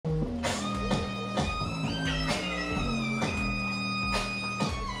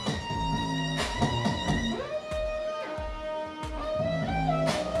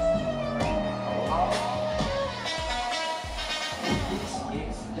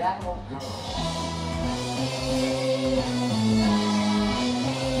Yeah.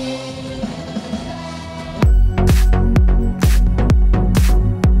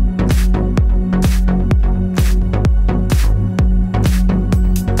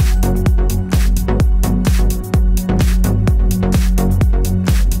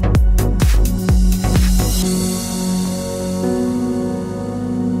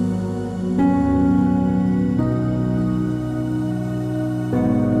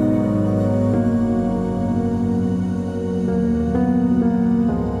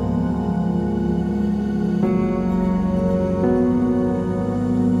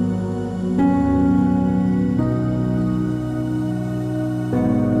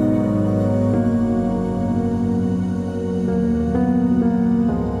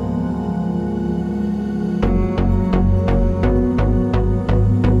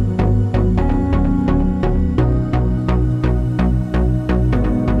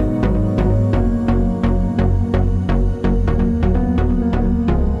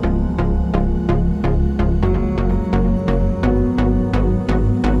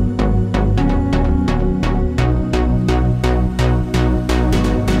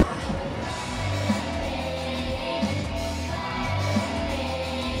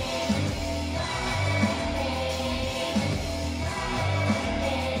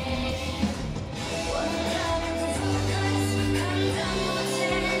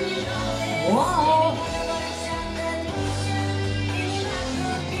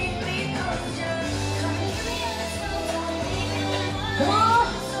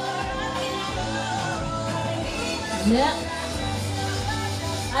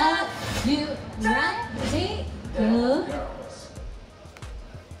 Are you ready? Go.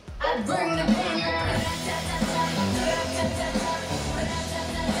 I bring the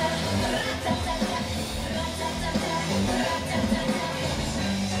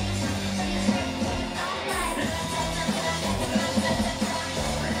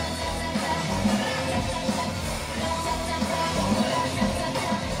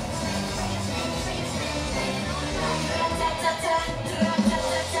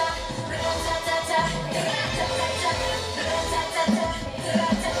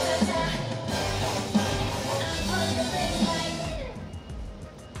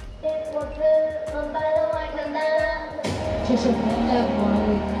这首歌带我们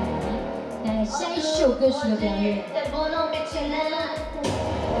为看带来下一首歌曲的表演。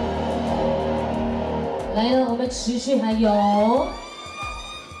来了，我们持续还有。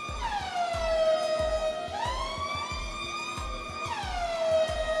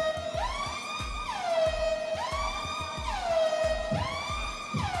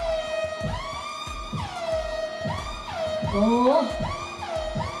哦。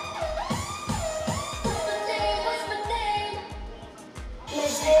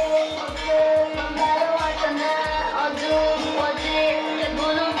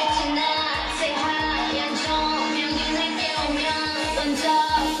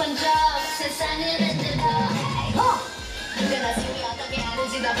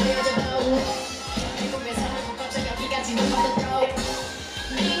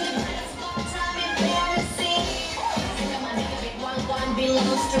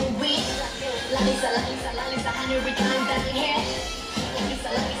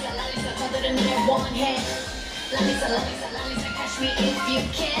 Catch me if you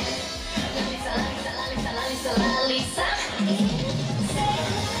can. Lalisa, Lalisa, Lalisa, Lalisa, Lalisa. Say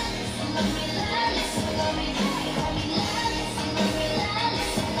love me, Lalisa, love me, love me, Lalisa, love me,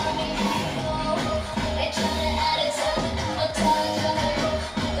 Lalisa, love me. Oh, I try to add it to the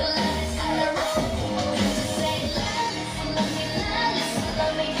the Lalisa. Say Lalisa, love me, Lalisa,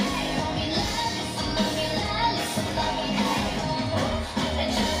 love me, love me, Lalisa, love me, Lalisa, love me. Oh, I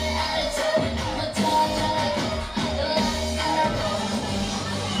try to add it to the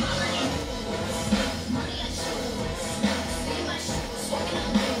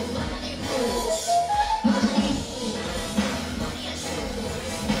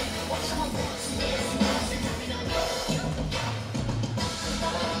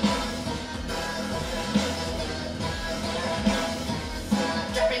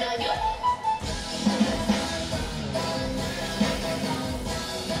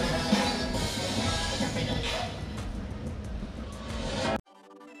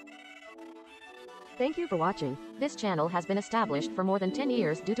Thank you for watching. This channel has been established for more than 10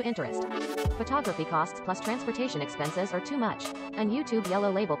 years due to interest. Photography costs plus transportation expenses are too much, and YouTube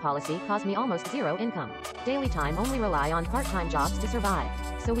yellow label policy caused me almost zero income. Daily time only rely on part-time jobs to survive.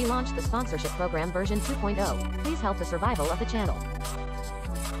 So we launched the sponsorship program version 2.0. Please help the survival of the channel.